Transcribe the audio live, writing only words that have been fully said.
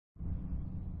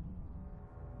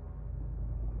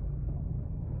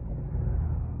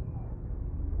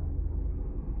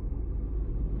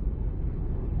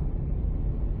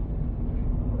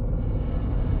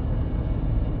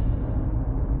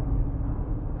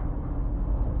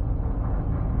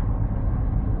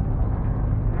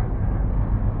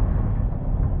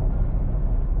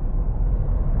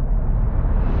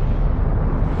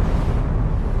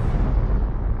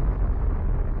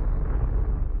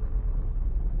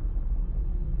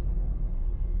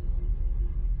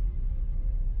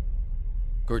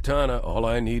Cortana, all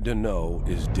I need to know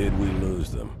is did we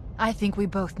lose them? I think we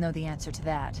both know the answer to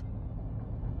that.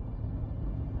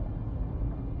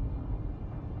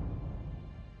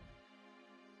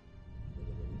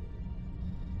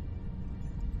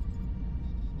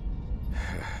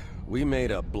 We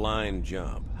made a blind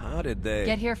jump. How did they...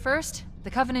 Get here first?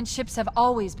 The Covenant ships have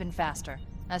always been faster.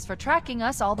 As for tracking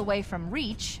us all the way from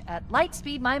Reach, at light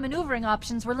speed my maneuvering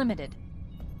options were limited.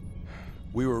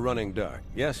 We were running dark,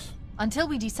 yes? Until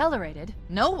we decelerated,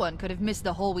 no one could have missed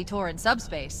the hole we tore in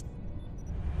subspace.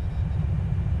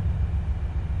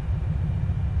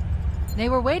 They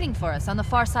were waiting for us on the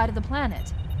far side of the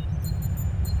planet.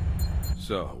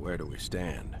 So, where do we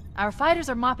stand? Our fighters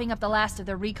are mopping up the last of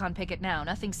their recon picket now,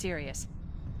 nothing serious.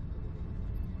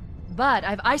 But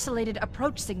I've isolated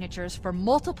approach signatures for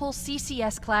multiple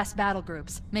CCS-class battle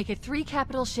groups. Make it 3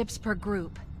 capital ships per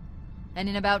group. And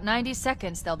in about 90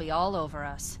 seconds, they'll be all over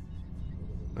us.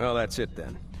 Well, that's it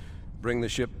then. Bring the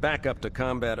ship back up to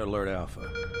Combat Alert Alpha.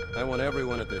 I want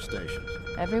everyone at their stations.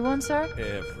 Everyone, sir?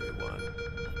 Everyone.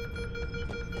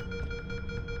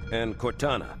 And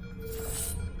Cortana.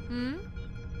 Hmm?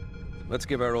 Let's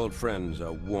give our old friends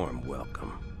a warm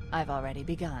welcome. I've already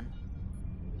begun.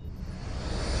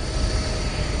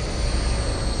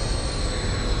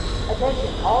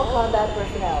 Attention, all combat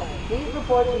personnel. Please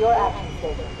report to your action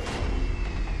station.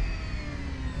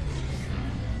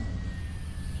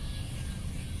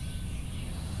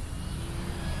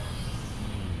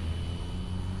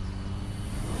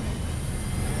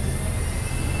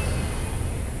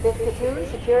 Fifth platoon,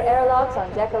 secure airlocks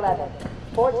on deck 11.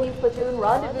 14th platoon,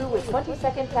 rendezvous with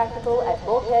 22nd Tactical at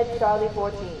Bulkhead Charlie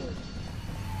 14.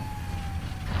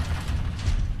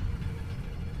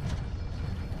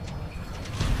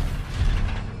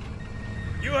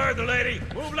 You heard the lady.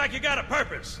 Move like you got a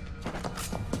purpose.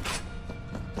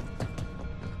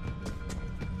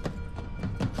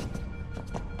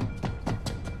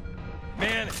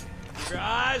 Men, keep your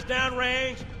eyes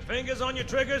downrange, fingers on your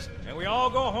triggers, and we all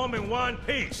go home in one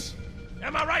piece.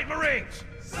 Am I right, Marines?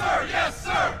 Sir, yes,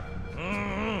 sir!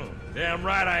 Mm-hmm. Damn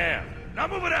right I am. Now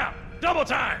move it out. Double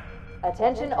time.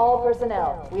 Attention all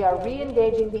personnel. We are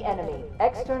re-engaging the enemy.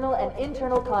 External and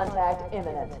internal contact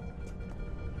imminent.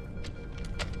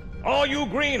 All you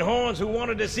greenhorns who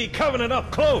wanted to see Covenant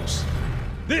up close,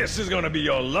 this is gonna be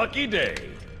your lucky day.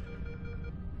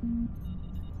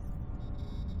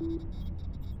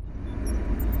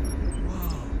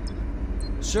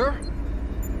 Whoa. Sir?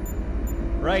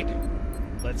 Right.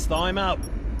 Let's thaw him out.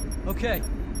 Okay.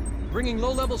 Bringing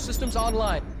low-level systems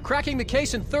online. Cracking the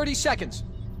case in 30 seconds.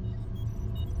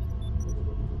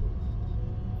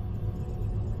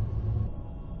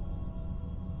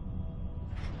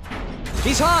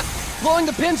 He's hot! Blowing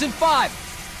the pins in 5!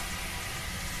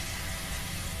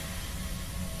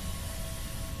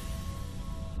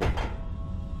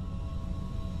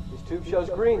 This tube shows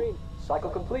green. Cycle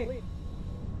complete.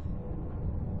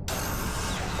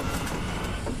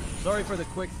 Sorry for the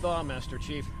quick thaw, Master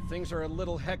Chief. Things are a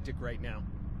little hectic right now.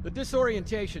 The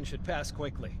disorientation should pass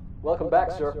quickly. Welcome back,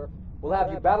 sir. We'll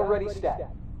have you battle-ready stat.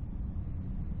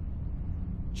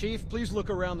 Chief, please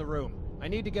look around the room. I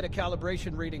need to get a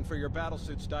calibration reading for your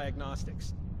battlesuit's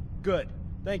diagnostics. Good.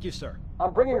 Thank you, sir.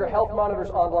 I'm bringing your health monitors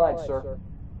online, sir.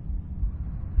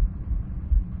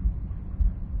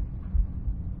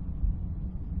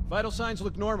 Vital signs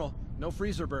look normal. No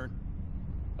freezer burn.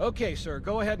 Okay, sir.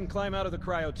 Go ahead and climb out of the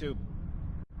cryotube.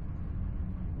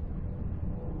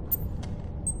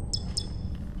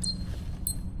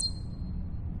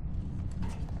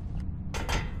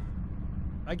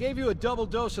 I gave you a double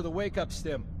dose of the wake-up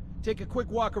stim. Take a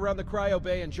quick walk around the cryo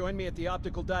bay and join me at the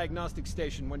optical diagnostic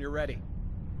station when you're ready.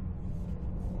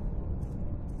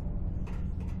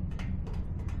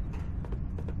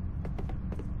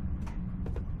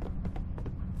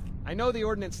 I know the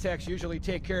ordnance techs usually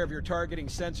take care of your targeting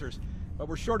sensors, but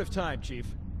we're short of time, Chief.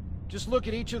 Just look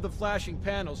at each of the flashing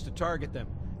panels to target them.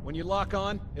 When you lock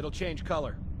on, it'll change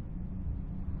color.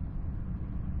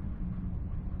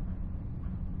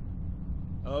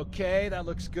 Okay, that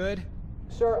looks good.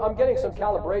 Sir, I'm getting some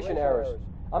calibration errors.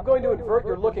 I'm going to invert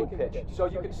your looking pitch, so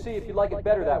you can see if you like it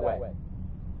better that way.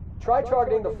 Try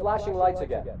targeting the flashing lights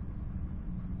again.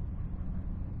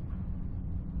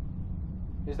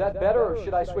 Is that better, or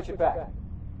should I switch it back?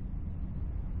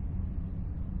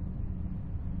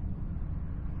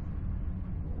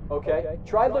 Okay,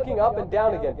 try looking up and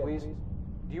down again, please.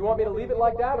 Do you want me to leave it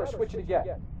like that, or switch it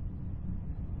again?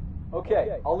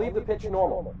 Okay, I'll leave the pitch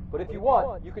normal, but if you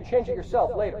want, you can change it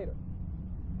yourself later.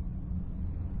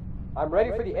 I'm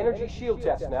ready for the energy shield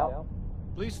test now.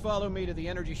 Please follow me to the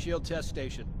energy shield test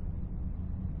station.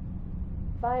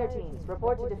 Fire teams,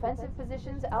 report to defensive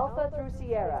positions Alpha through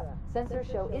Sierra. Sensors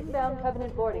show inbound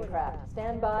Covenant boarding craft.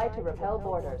 Stand by to repel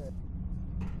boarders.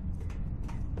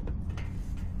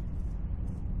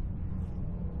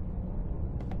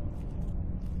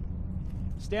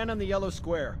 Stand on the yellow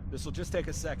square. This'll just take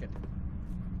a second.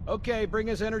 Okay, bring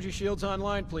his energy shields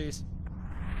online, please.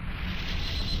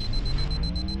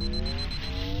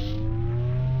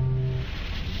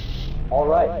 All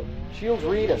right. Shields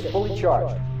read as fully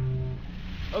charged.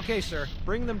 Okay, sir.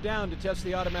 Bring them down to test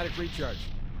the automatic recharge.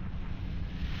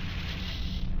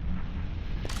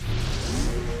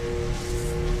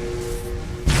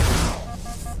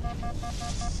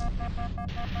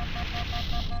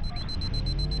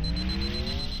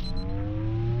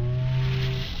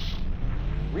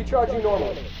 Recharging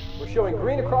normally. We're showing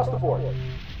green across the board.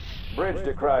 Bridge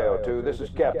to Cryo 2, this is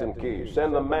Captain Keyes.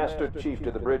 Send the Master Chief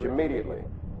to the bridge immediately.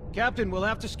 Captain, we'll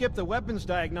have to skip the weapons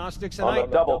diagnostics and On the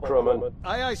double, crewman.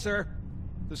 Aye, aye, sir.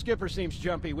 The skipper seems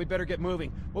jumpy. We'd better get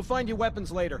moving. We'll find you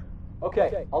weapons later.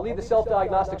 Okay, I'll leave the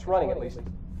self-diagnostics running at least.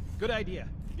 Good idea.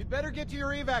 You'd better get to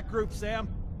your evac group, Sam.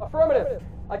 Affirmative.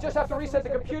 I just have to reset the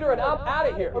computer and I'm out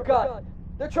of here. Oh God,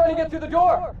 they're trying to get through the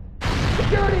door.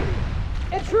 Security!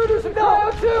 Intruders in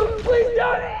Cryo 2! Please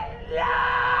don't!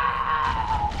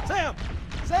 No! Sam!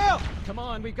 Sam! Come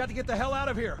on, we've got to get the hell out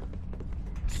of here.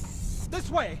 This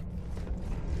way!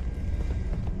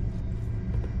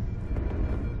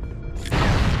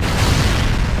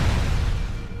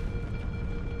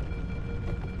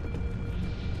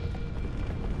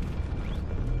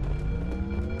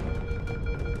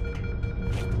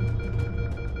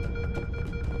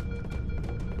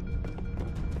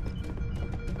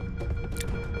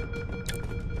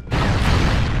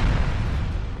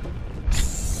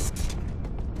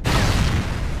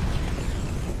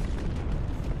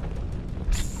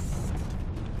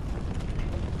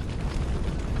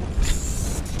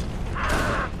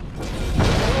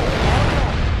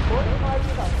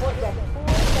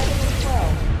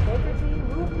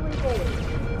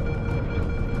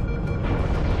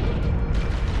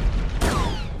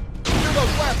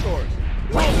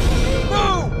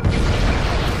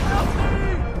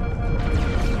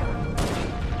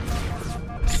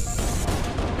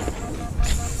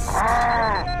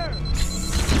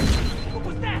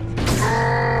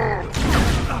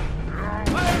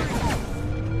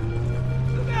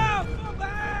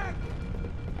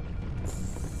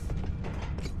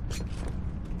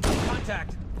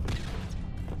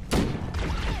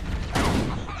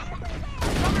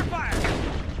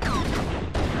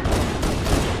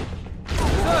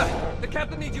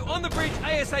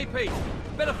 ASAP!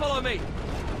 Better follow me!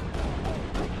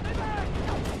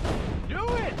 Do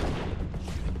it!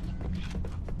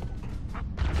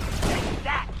 Take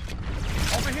that!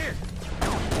 Over here!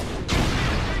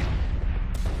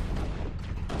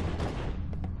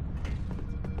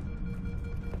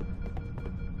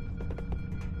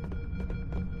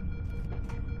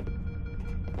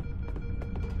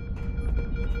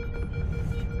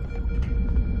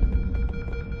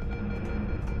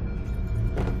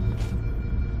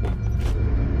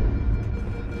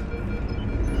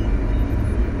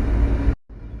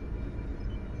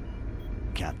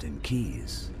 Captain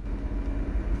Keyes.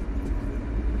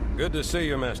 Good to see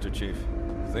you, Master Chief.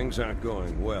 Things aren't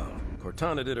going well.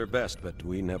 Cortana did her best, but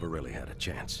we never really had a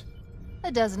chance.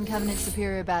 A dozen Covenant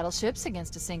superior battleships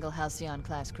against a single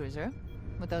Halcyon-class cruiser.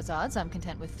 With those odds, I'm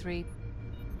content with 3...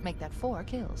 make that 4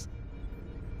 kills.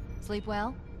 Sleep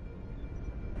well?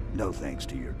 No thanks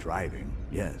to your driving,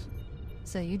 yes.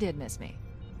 So you did miss me.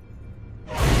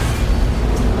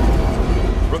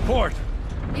 Report!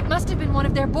 It must have been one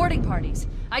of their boarding parties.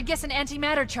 I'd guess an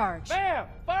antimatter charge. Bam!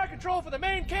 Fire control for the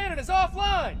main cannon is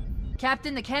offline!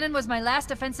 Captain, the cannon was my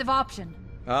last offensive option.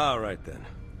 All right, then.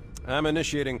 I'm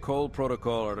initiating Cold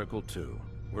Protocol Article 2.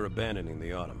 We're abandoning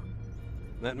the Autumn.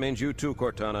 That means you too,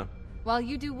 Cortana. While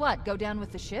you do what? Go down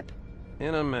with the ship?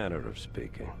 In a manner of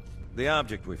speaking. The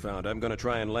object we found, I'm gonna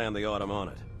try and land the Autumn on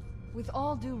it. With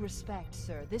all due respect,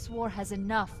 sir, this war has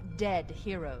enough dead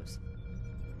heroes.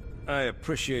 I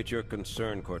appreciate your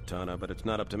concern, Cortana, but it's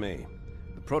not up to me.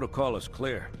 The protocol is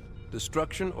clear.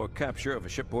 Destruction or capture of a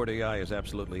shipboard AI is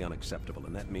absolutely unacceptable,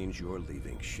 and that means you're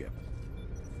leaving ship.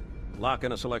 Lock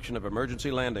in a selection of emergency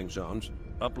landing zones,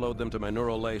 upload them to my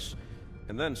neural lace,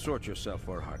 and then sort yourself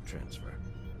for a heart transfer.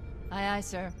 Aye, aye,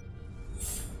 sir.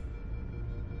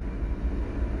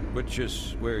 Which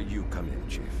is where you come in,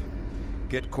 Chief.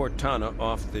 Get Cortana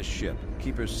off this ship.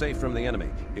 Keep her safe from the enemy.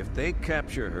 If they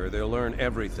capture her, they'll learn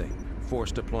everything.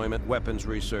 Force deployment, weapons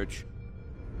research,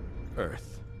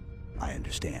 Earth. I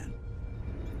understand.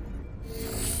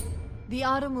 The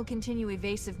Autumn will continue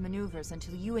evasive maneuvers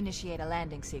until you initiate a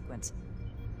landing sequence.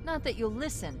 Not that you'll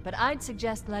listen, but I'd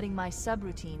suggest letting my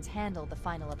subroutines handle the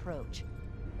final approach.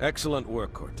 Excellent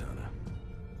work, Cortana.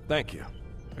 Thank you.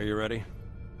 Are you ready?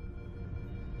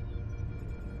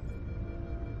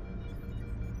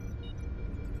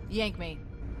 Yank me.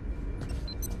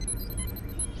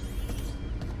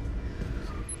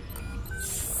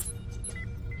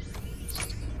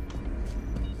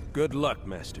 Good luck,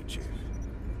 Master Chief.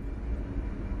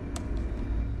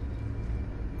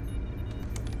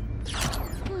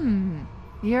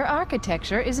 Your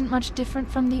architecture isn't much different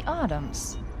from the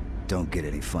Autumn's. Don't get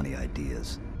any funny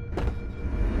ideas.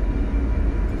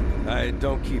 I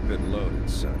don't keep it loaded,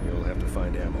 son. You'll have to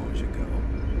find ammo as you go.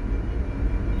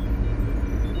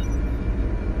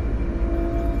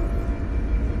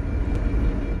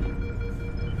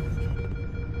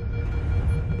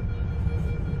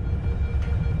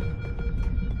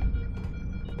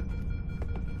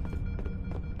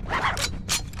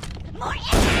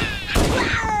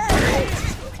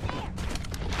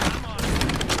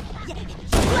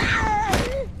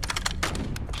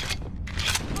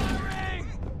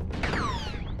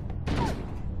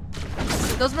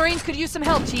 Those Marines could use some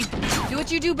help, Chief. Do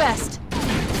what you do best.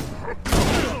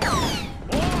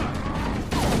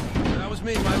 That was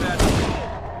me, my bad.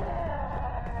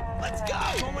 Let's go!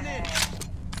 Going in.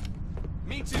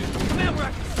 Me too. Command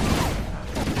records.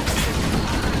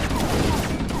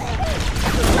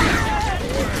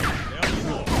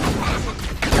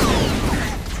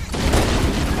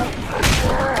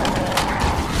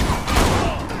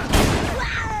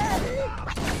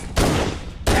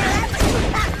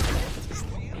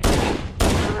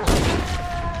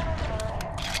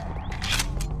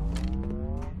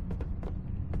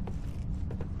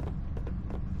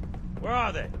 Where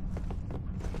are they?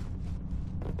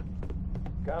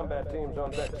 Combat teams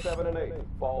on deck 7 and 8.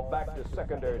 Fall back to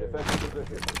secondary defensive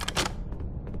position.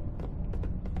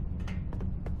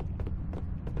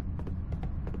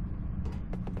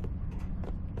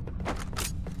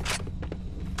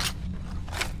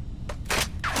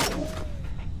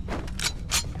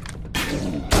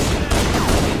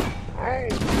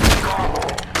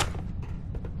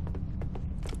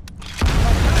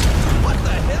 What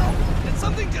the hell? Did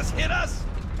something just hit us?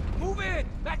 Move in!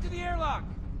 Back to the airlock!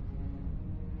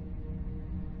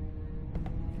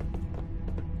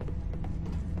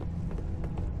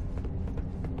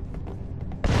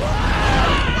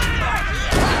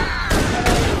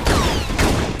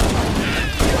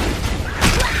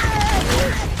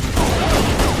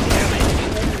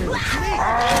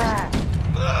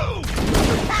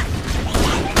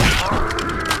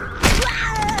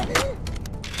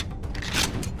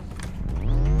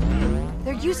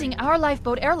 Using our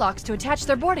lifeboat airlocks to attach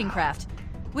their boarding craft.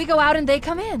 We go out and they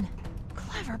come in.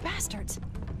 Clever bastards.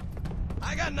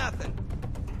 I got nothing.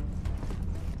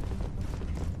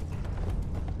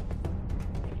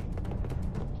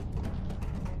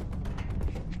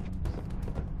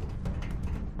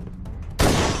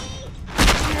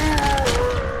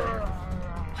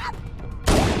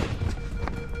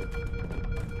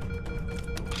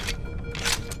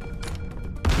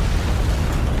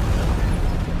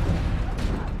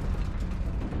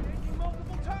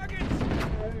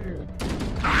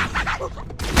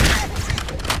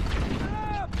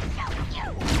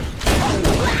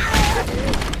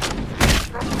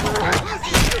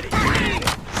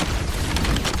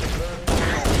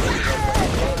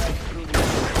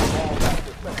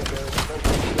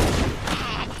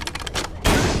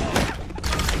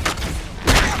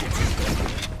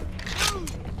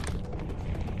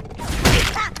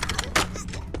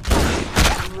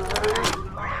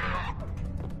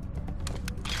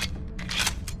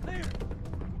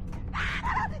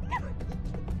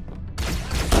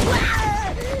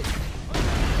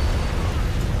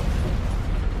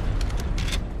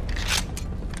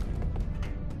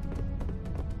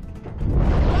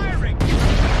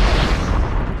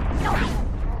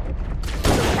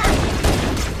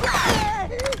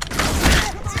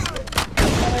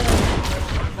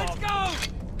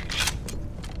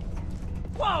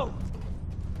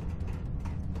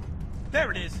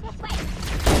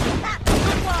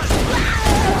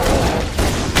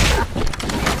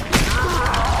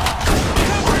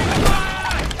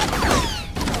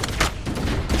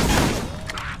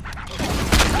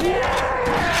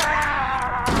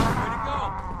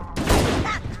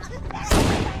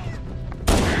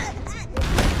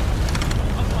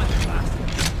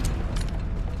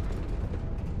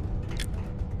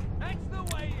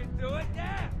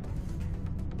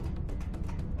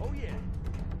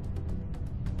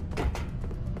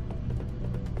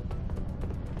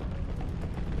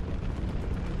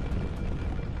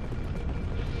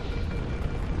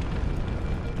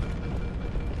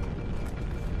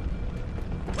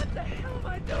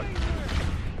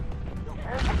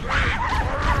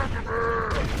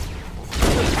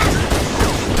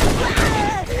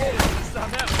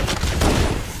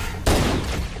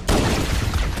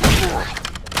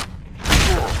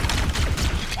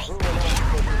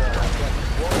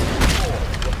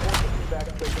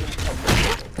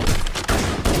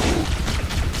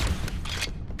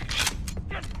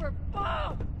 Sniper!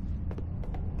 Bomb!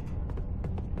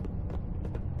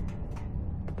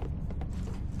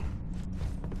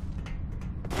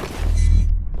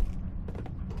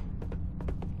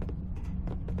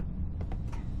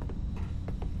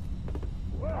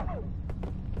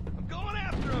 I'm going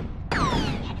after him!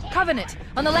 Covenant,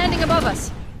 on the landing above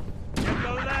us. Get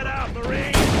the lead out,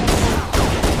 Marine!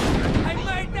 I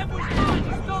made them with guns!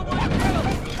 You stole my kill!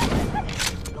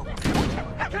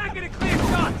 I can't get a clear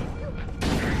shot!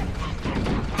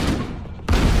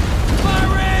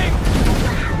 Firing!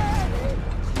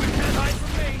 You can't hide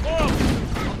from me!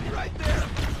 I'll be right there!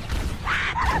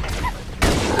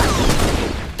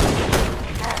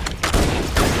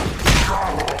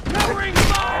 Covering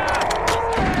fire!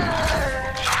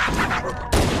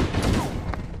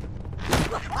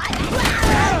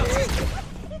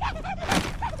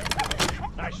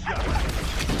 Nice shot.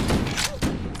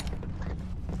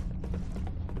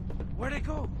 Where'd it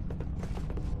go?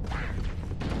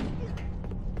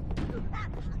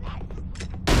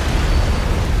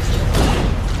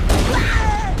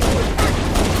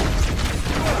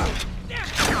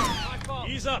 My fault.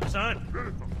 Ease up, son.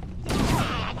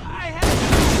 I have...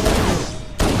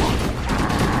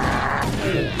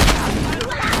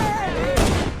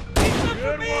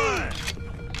 Good one.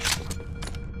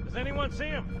 Does anyone see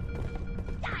him?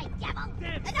 Die, devil!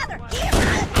 Damn, Another! my-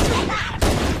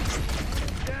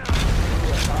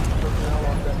 Personnel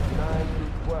on deck 9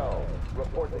 through 12.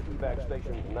 Report to evac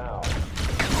stations now.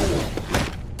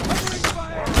 Covering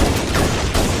fire!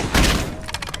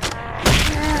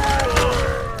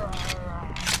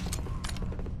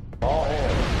 All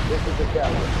hands, this is the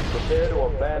captain. Prepare to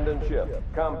abandon ship.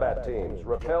 Combat teams,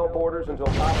 repel boarders until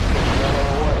hostages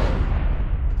are away.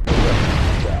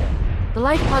 The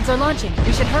life pods are launching.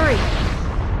 We should hurry.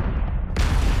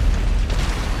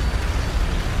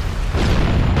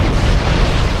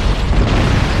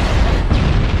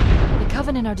 The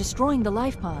Covenant are destroying the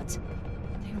life pods.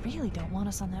 They really don't want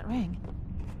us on that ring.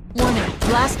 Warning,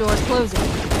 blast doors closing.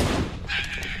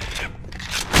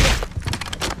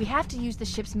 We have to use the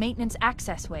ship's maintenance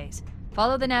access ways.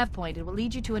 Follow the nav point. It will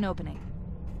lead you to an opening.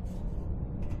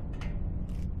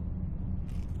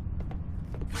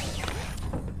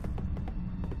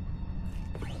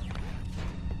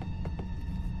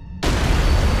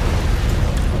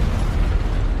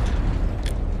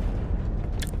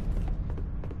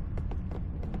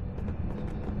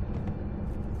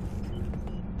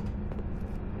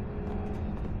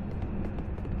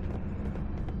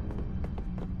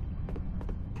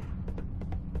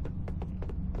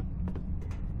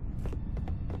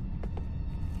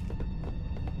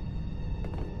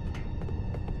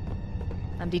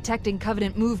 I'm detecting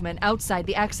Covenant movement outside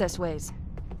the access ways.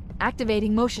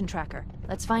 Activating motion tracker.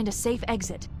 Let's find a safe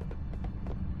exit.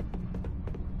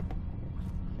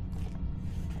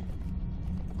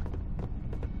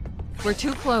 We're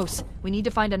too close. We need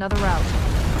to find another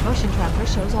route. Motion tracker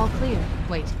shows all clear.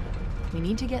 Wait. We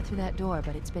need to get through that door,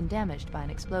 but it's been damaged by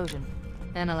an explosion.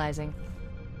 Analyzing.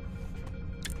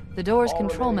 The door's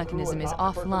control mechanism is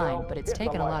offline, but it's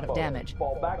taken a lot of damage.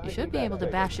 You should be able to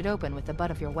bash it open with the butt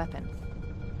of your weapon.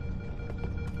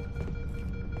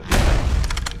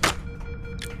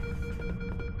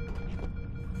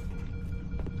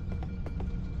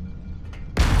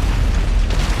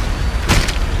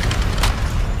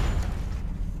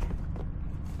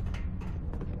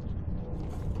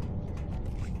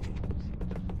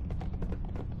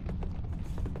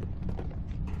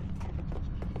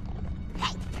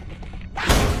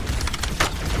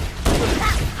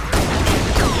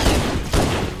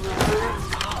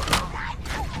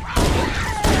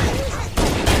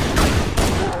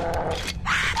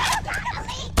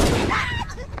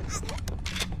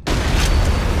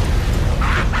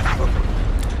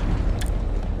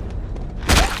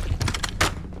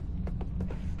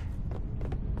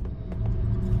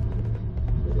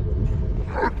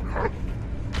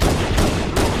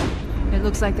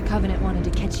 Looks like the Covenant wanted to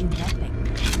catch you napping.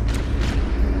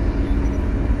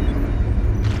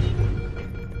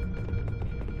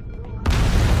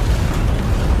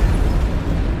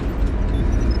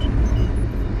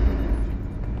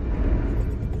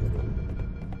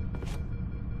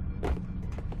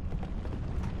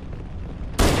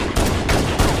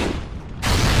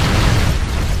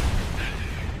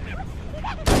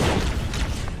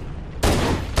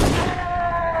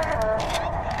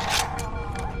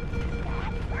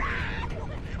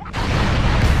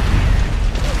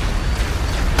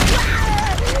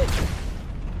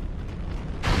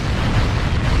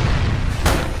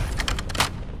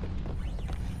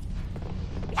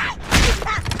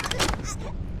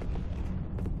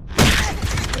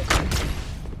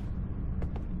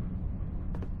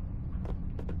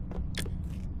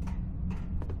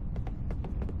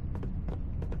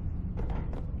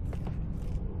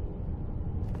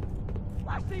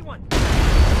 see one!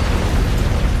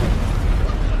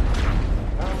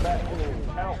 Combat teams,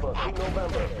 Alpha, 2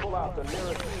 November, pull out the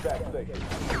nearest evac station.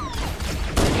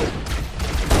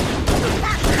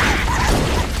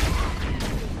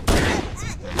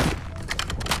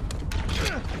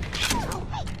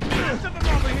 Something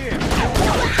over here!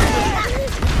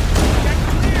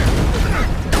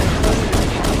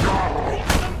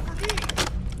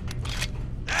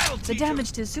 The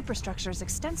damage to the superstructure is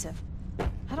extensive.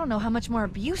 I don't know how much more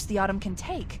abuse the Autumn can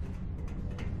take.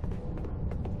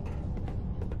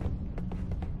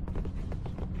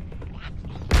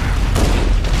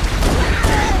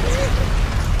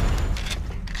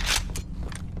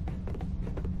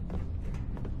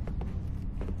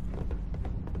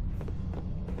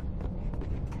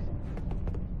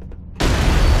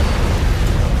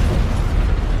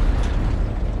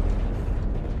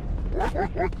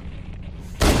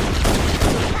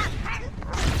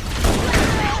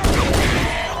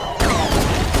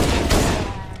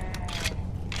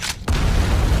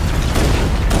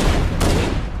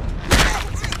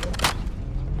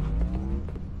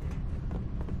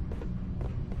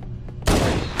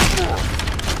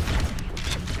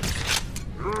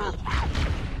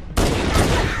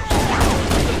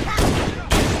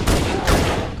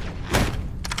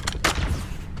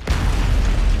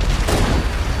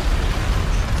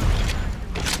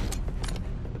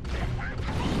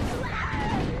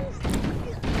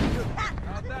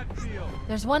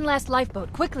 There's one last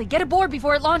lifeboat. Quickly, get aboard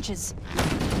before it launches.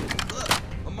 Look,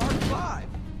 a Mark V.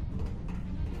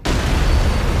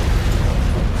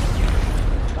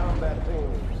 Combat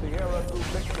teams, Sierra to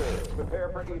Victor, prepare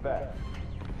for evac.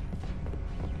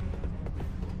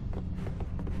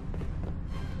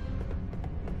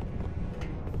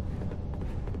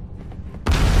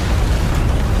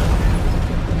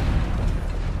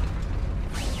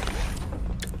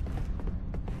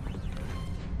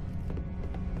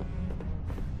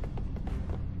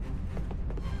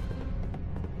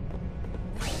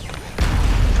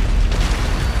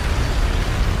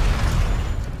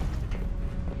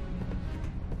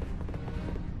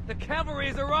 The cavalry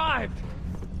has arrived!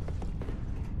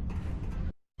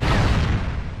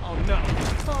 Oh no!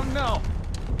 Oh no!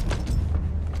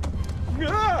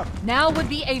 Ah! Now would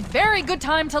be a very good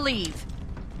time to leave.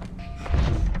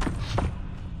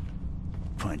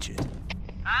 Punch it.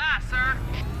 Aye, sir.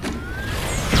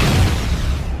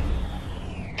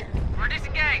 We're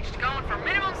disengaged, going for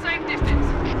minimum safe distance.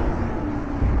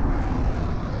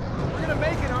 We're gonna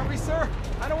make it, aren't we, sir?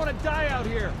 I don't want to die out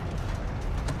here.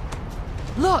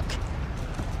 Look!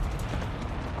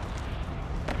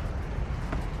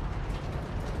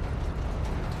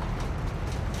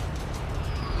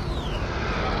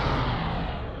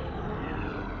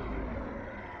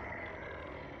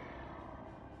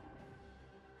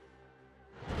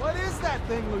 What is that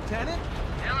thing, Lieutenant?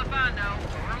 Hell if I know,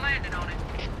 but we're landing on it.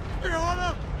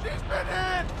 She's been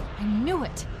hit! I knew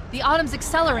it. The Autumn's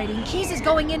accelerating. Keys is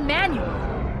going in manual.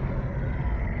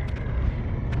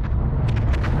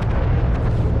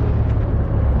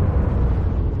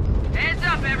 Heads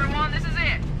up, everyone, this is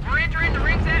it. We're entering the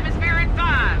ring's atmosphere in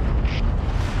 5.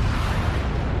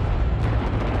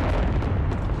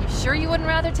 You sure you wouldn't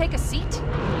rather take a seat?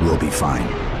 We'll be fine.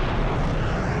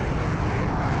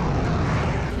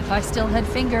 If I still had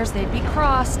fingers, they'd be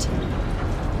crossed.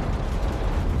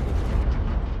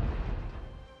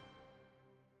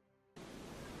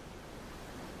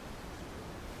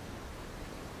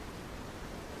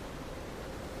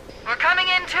 We're coming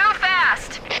in too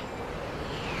fast.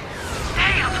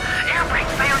 Damn! Air brake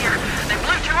failure. They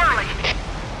blew too early.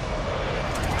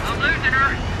 I'm losing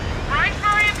her. Brace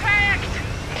for impact!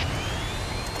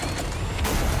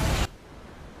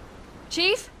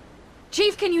 Chief?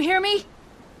 Chief, can you hear me?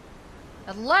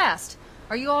 At last!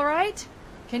 Are you alright?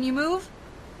 Can you move?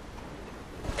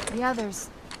 The others...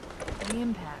 the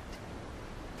impact.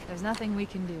 There's nothing we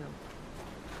can do.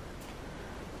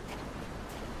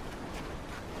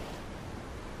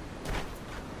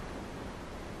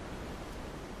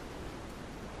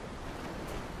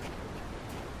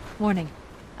 Warning.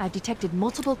 I've detected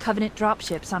multiple Covenant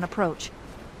dropships on approach.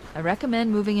 I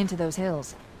recommend moving into those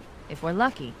hills. If we're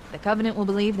lucky, the Covenant will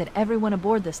believe that everyone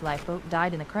aboard this lifeboat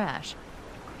died in the crash.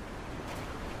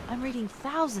 I'm reading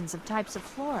thousands of types of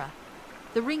flora.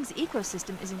 The ring's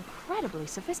ecosystem is incredibly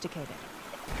sophisticated.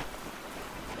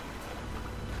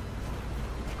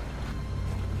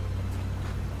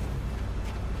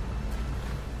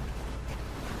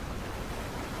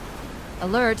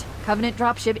 Alert! Covenant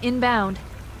dropship inbound.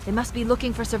 They must be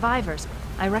looking for survivors.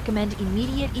 I recommend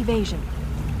immediate evasion.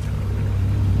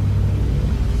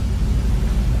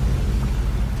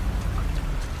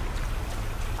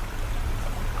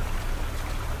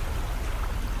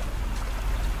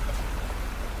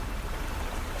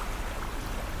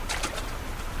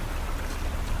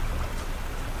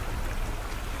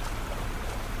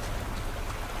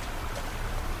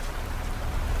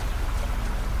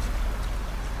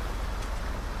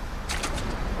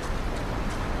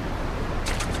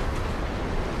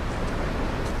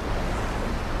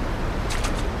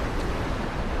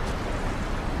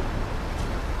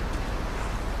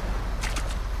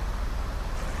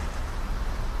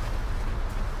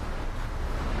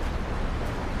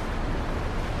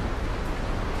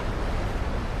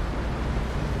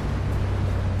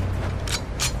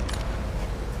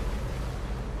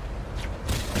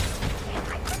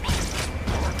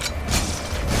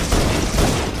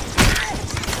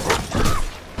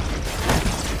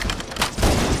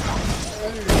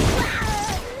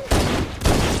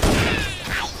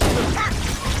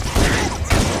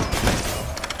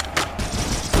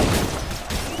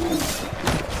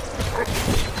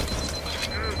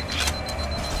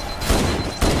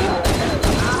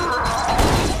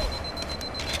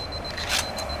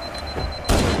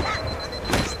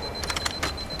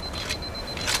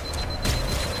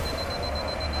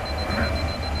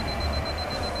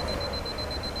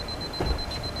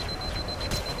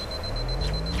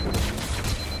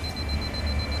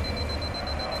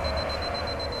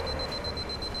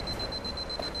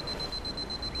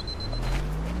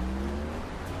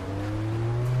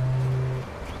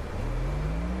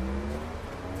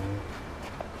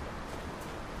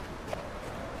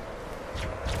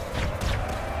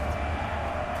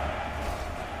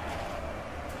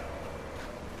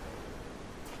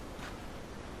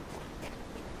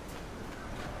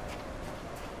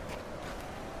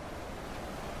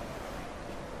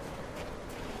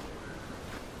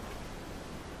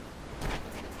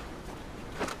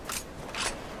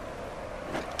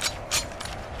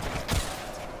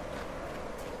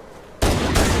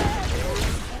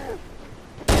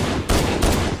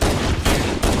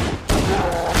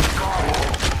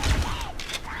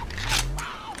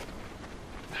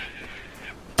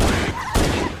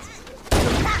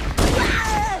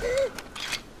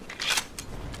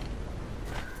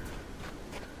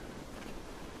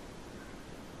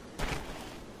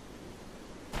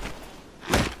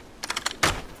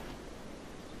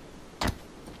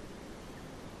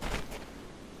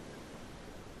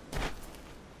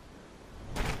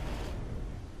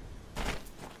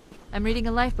 I'm reading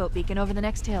a lifeboat beacon over the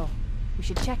next hill. We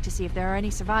should check to see if there are any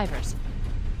survivors.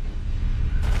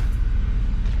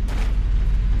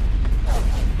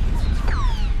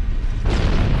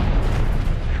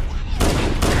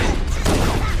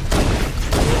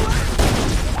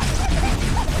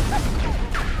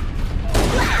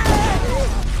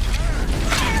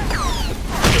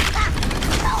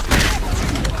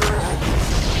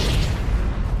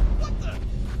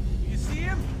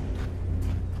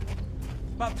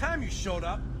 About time you showed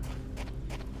up.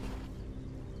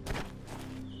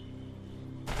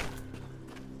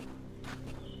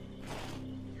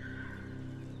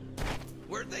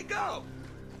 Where'd they go?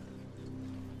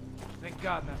 Thank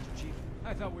God, Master Chief.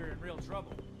 I thought we were in real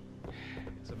trouble.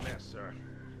 It's a mess, sir.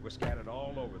 We're scattered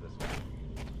all over this valley.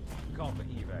 We called for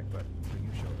evac, but when you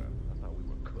showed up, I thought we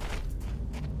were cooked.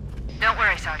 Don't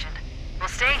worry, Sergeant. We'll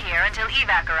stay here until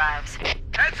evac arrives.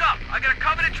 Heads up! I got a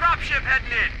Covenant dropship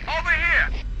heading in. Over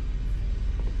here!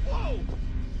 Whoa!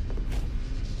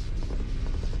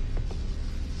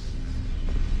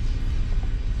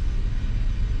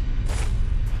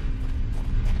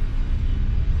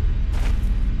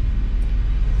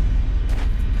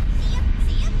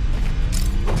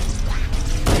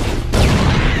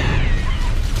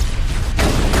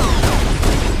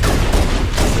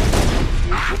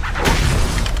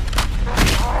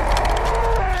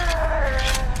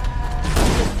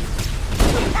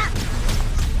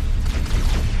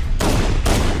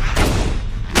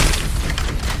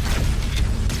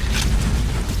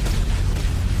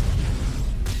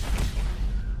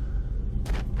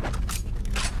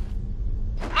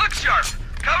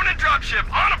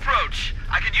 On approach!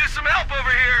 I could use some help over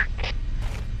here!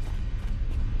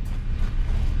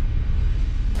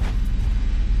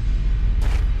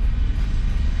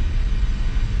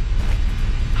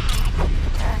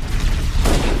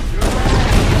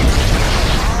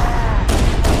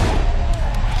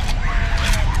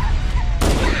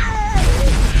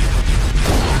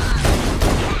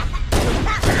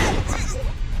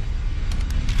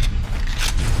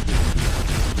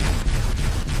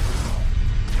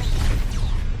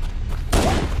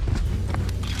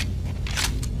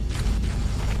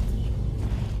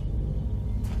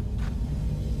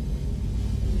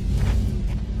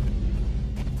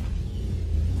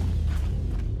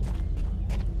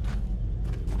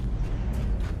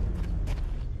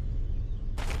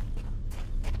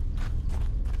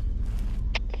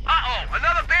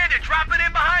 Another bandit dropping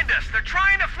in behind us. They're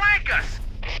trying to flank us.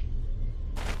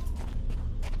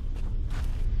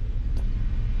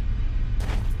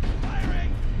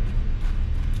 Firing!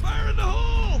 Fire in the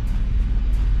hole!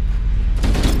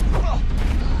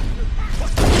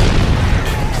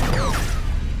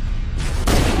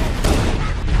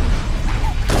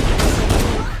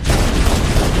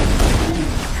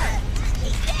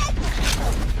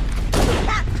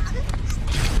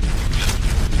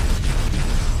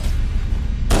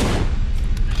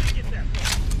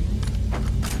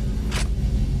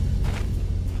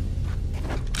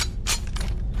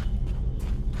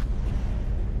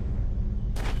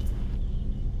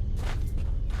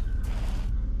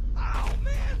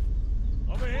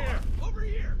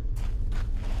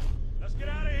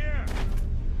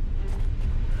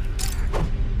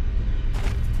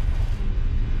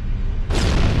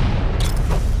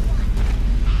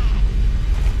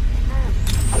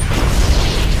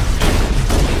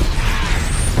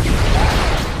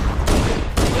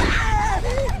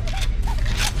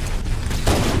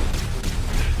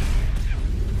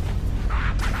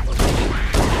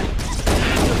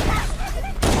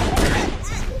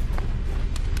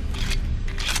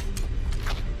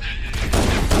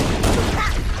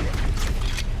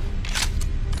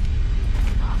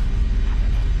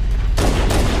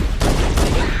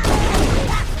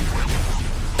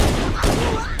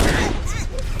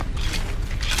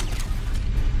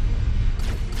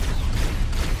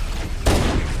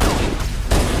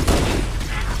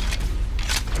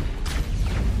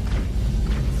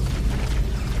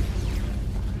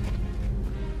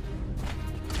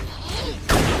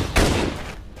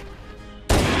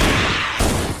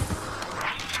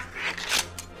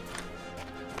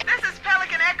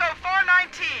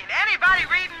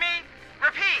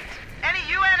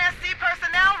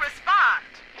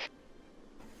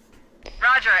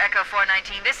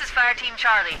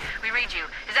 Charlie, we read you.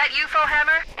 Is that you,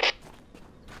 Fohammer?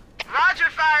 Roger,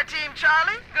 Fire Team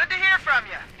Charlie. Good to hear from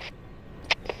you.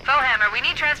 Fohammer, we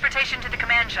need transportation to the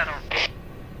command shuttle.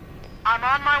 I'm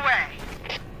on my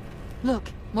way.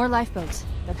 Look, more lifeboats.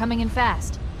 They're coming in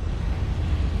fast.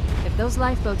 If those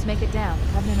lifeboats make it down,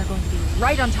 the Covenant are going to be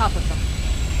right on top of them.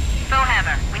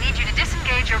 Fohammer, we need you to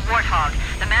disengage your Warthog.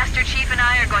 The Master Chief and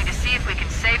I are going to see if we can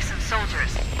save some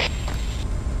soldiers.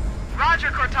 Roger,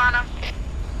 Cortana.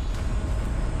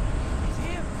 He's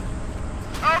here.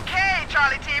 Okay,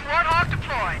 Charlie Team, Warthog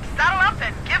deployed. Saddle up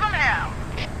and give them hell.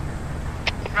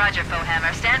 Roger,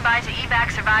 Foehammer. Stand by to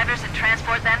evac survivors and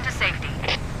transport them to safety.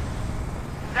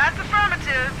 That's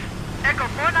affirmative. Echo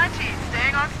 419,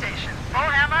 staying on station.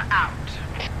 Foehammer out.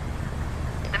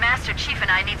 The Master Chief and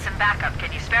I need some backup.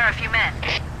 Can you spare a few men?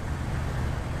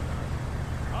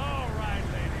 All right,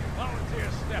 lady.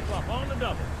 Volunteers step up on the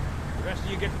double. The rest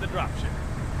of you get to the dropship.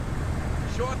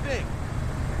 Sure thing.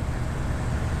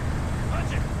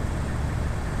 Punch it!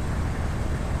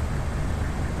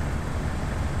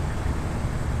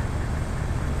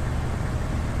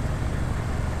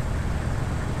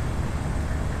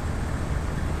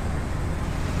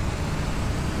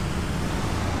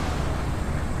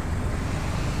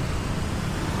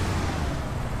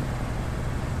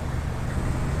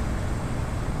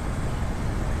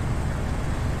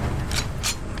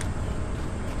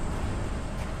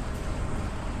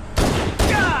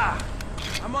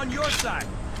 I'm on your side.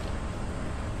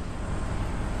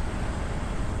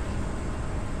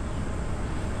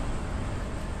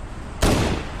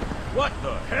 What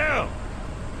the hell?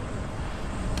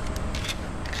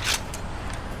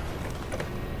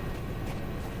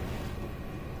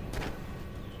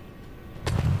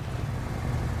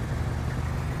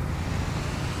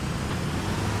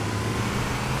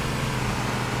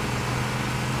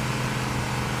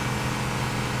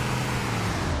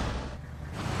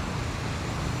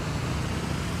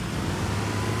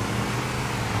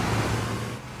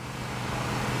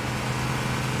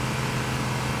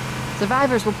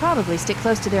 Survivors will probably stick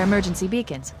close to their emergency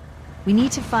beacons. We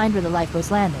need to find where the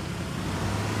lifeboats landed.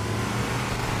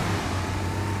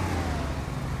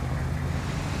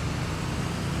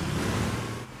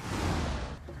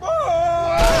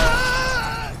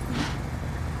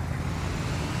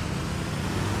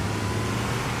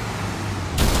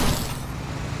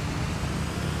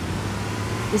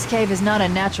 This cave is not a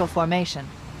natural formation.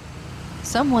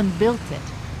 Someone built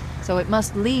it, so it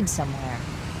must lead somewhere.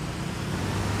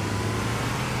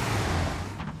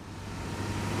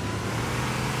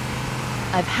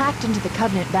 I've hacked into the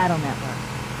Covenant battle network.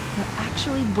 They're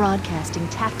actually broadcasting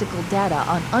tactical data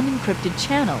on unencrypted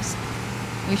channels.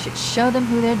 We should show them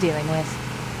who they're dealing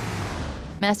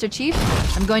with. Master Chief,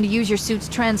 I'm going to use your suit's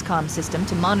transcom system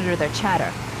to monitor their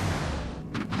chatter.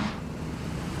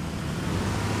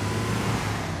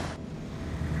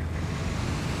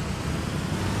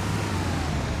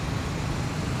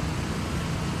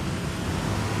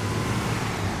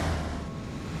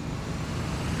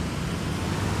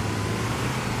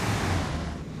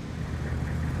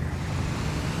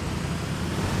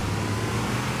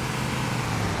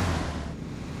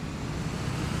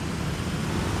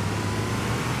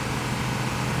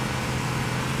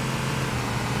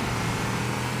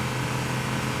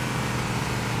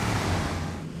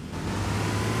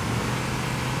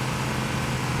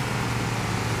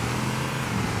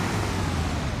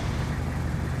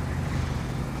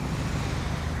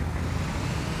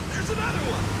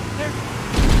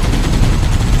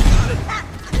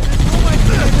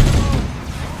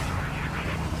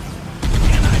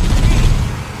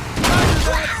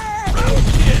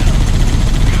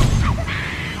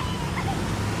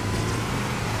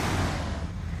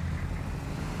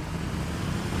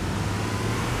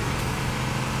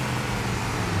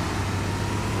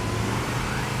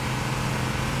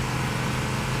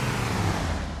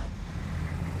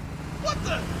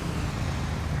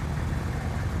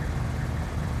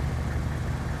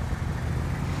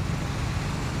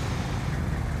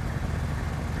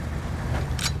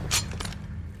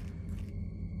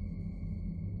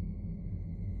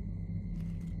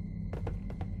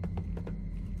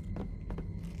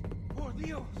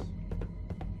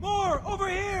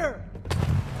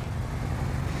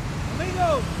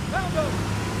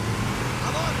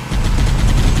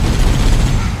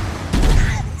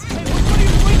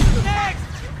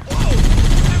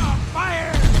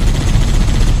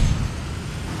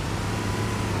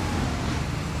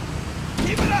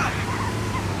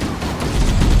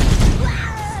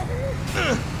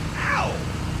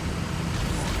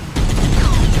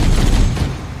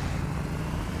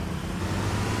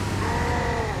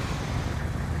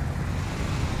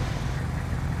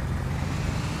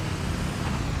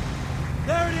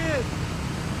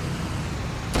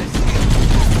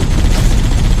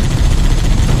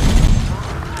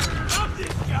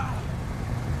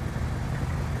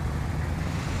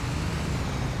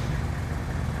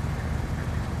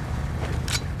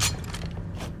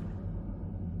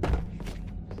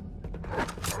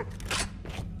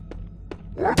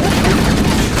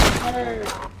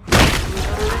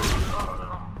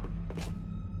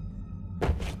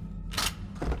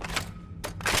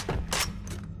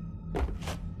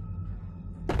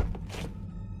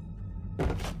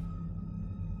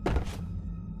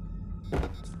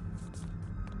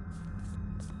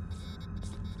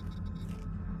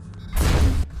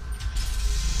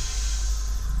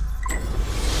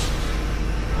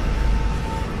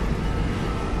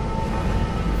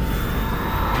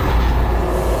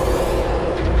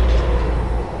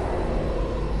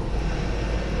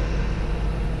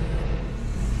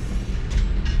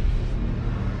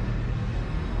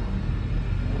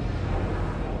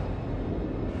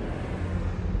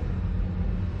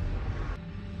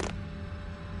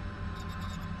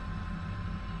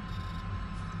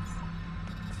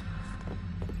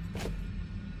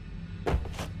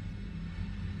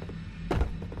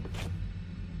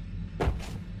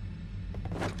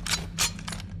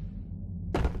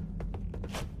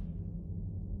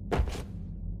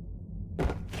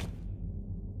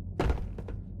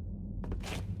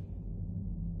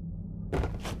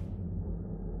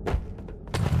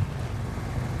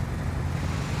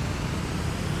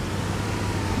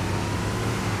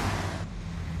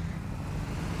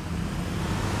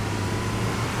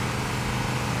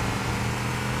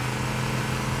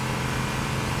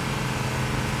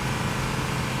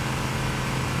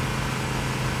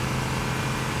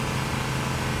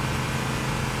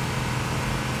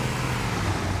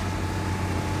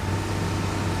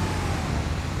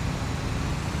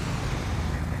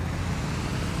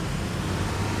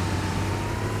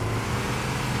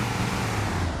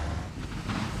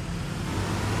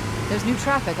 There's new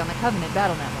traffic on the Covenant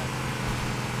battle network.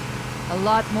 A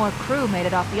lot more crew made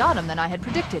it off the Autumn than I had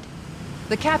predicted.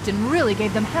 The captain really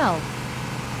gave them hell.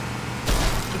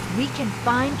 If we can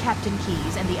find Captain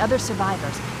Keyes and the other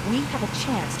survivors, we have a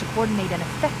chance to coordinate an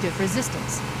effective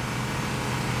resistance.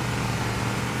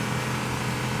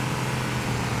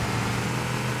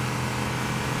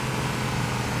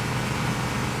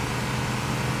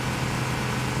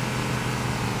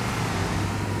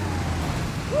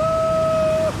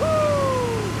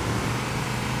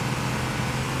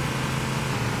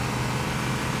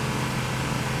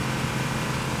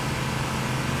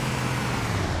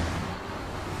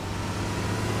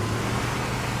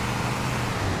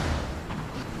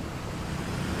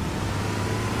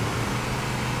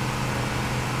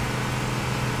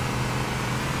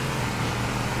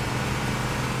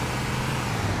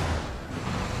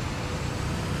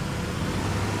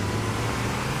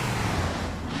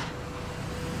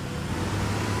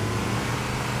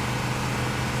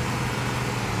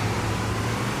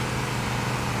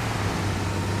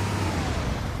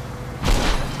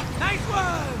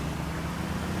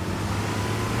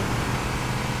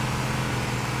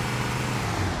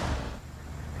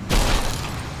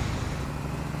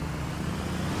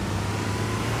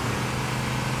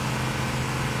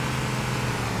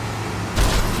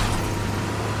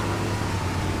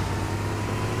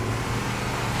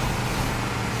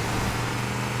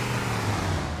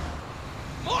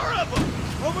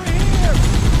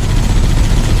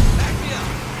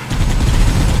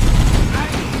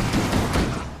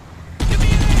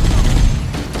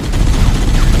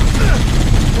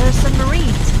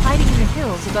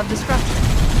 Above the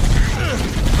structure.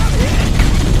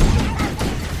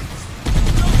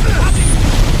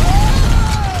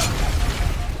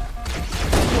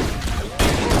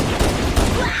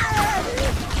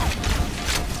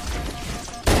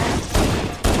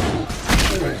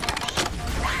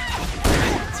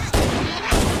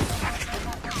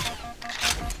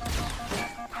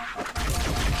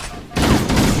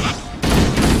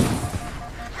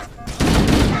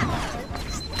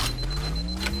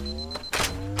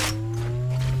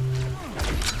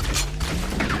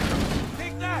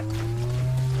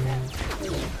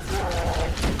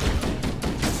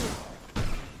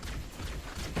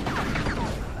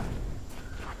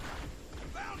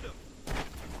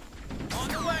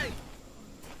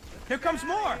 Here comes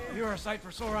more! You're a sight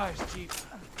for sore eyes, Chief.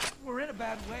 We're in a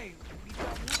bad way.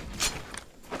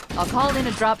 I'll call in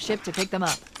a dropship to pick them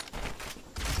up.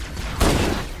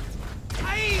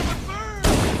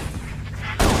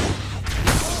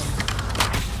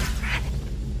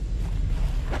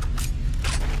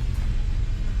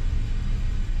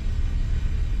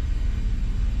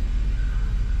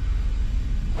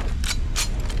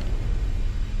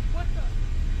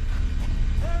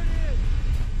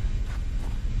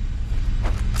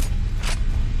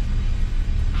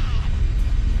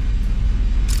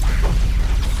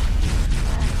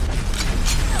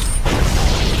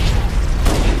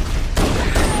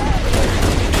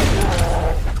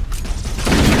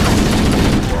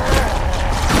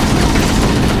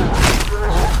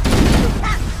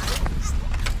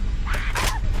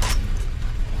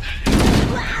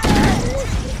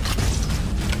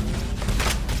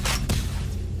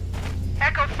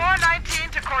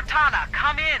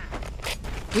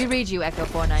 We read you, Echo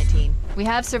 419. We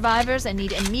have survivors and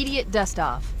need immediate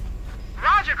dust-off.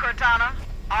 Roger, Cortana.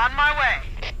 On my way.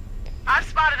 I've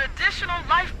spotted additional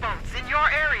lifeboats in your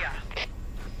area.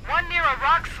 One near a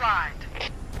rock slide.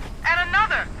 And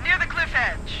another near the cliff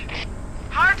edge.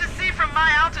 Hard to see from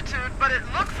my altitude, but it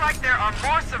looks like there are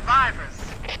more survivors.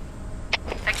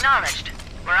 Acknowledged.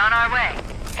 We're on our way.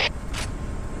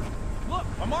 Look,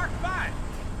 a Mark 5.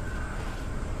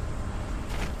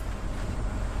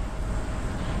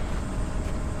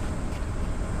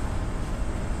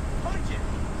 Punch it.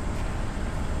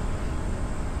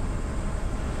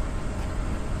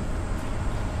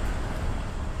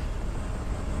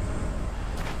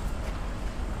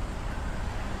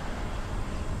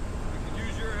 We could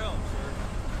use your help, sir.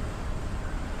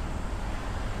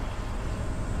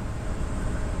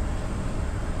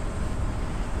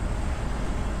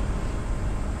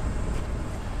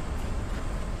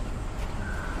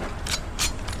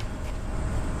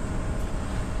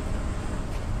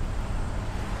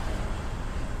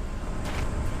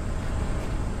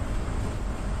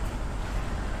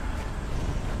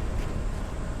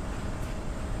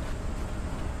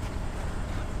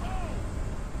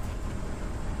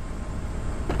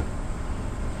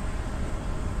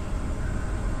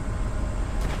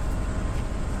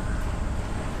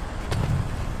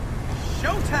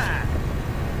 Showtime!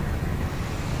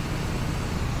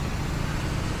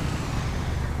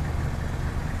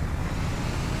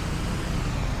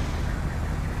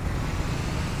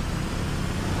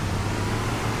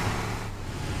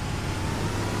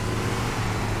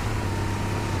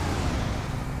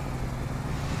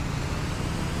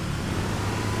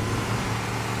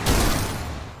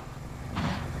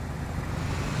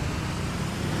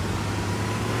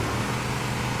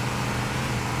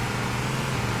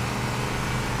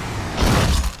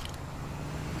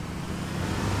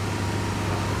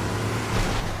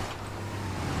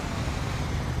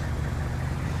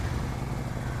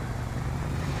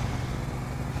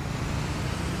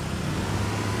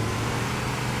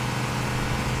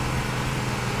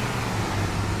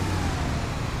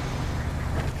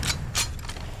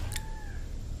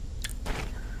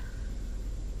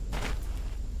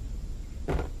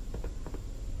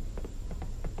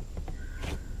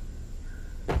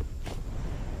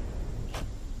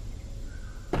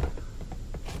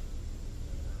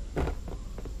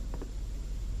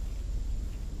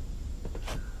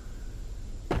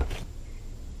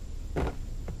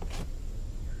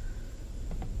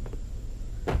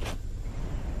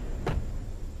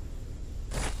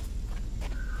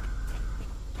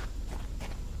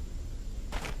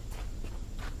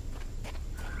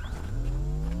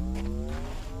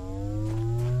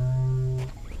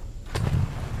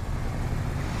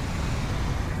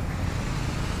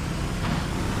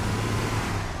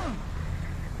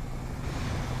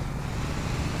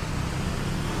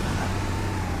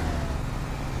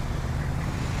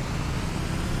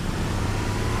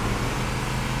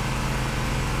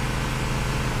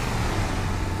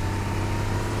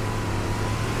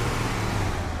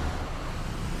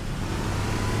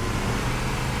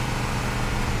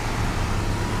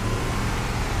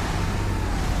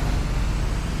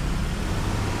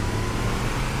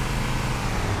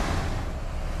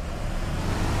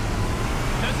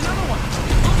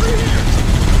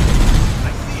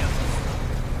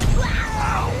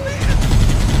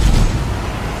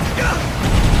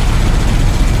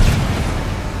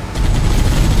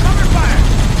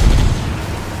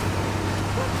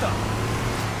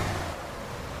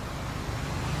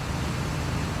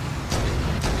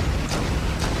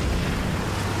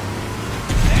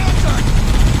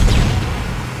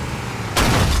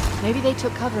 Maybe they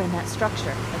took cover in that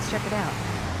structure. Let's check it out.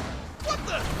 What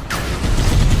the?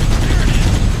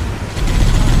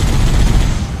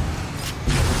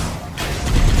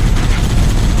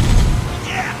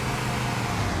 Yeah!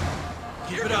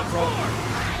 Keep it up, bro.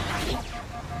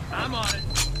 I'm on it.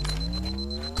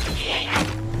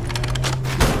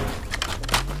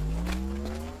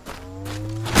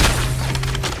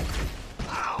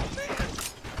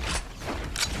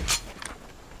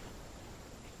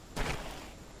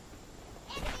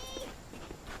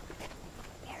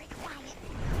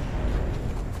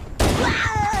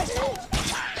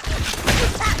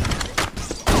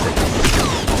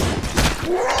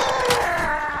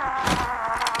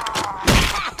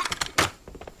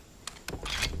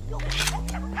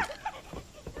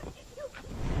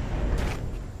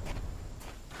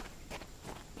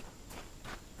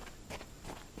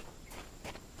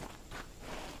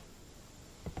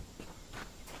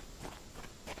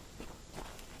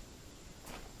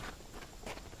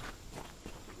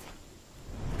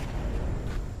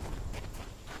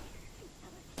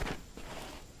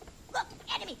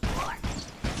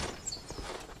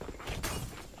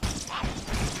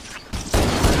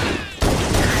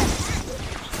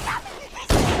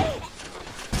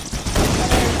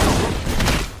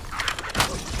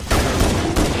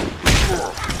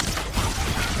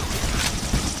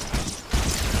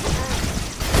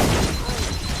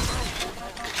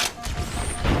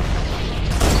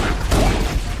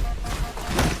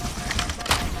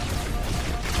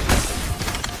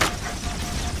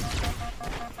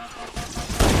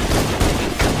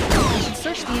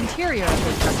 evac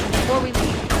instructions before we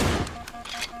leave.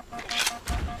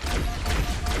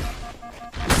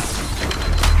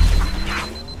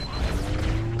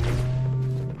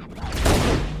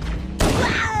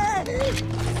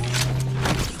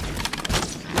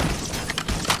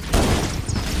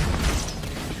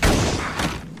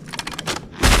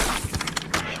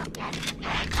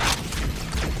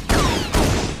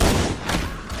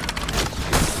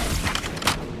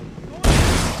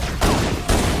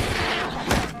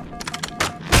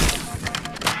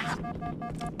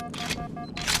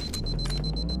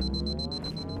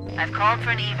 I've called for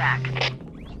an evac.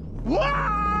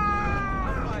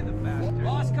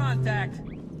 Lost contact.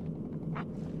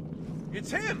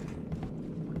 It's him!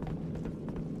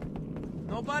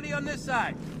 Nobody on this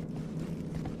side.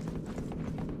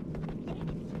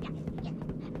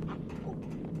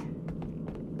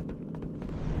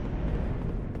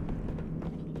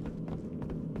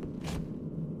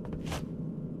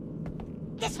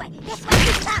 This way! This way!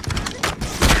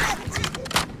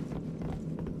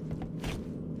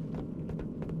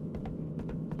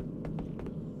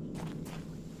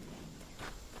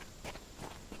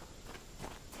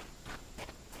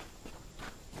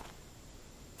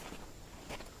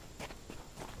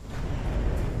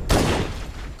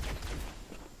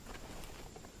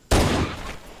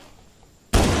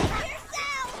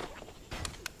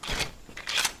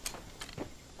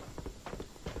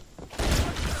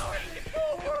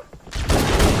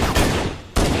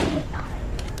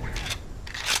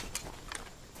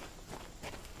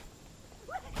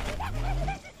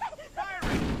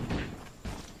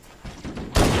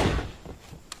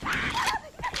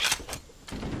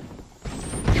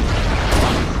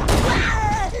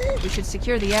 We should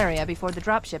secure the area before the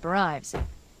dropship arrives.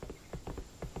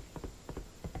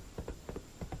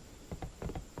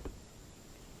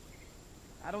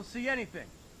 I don't see anything.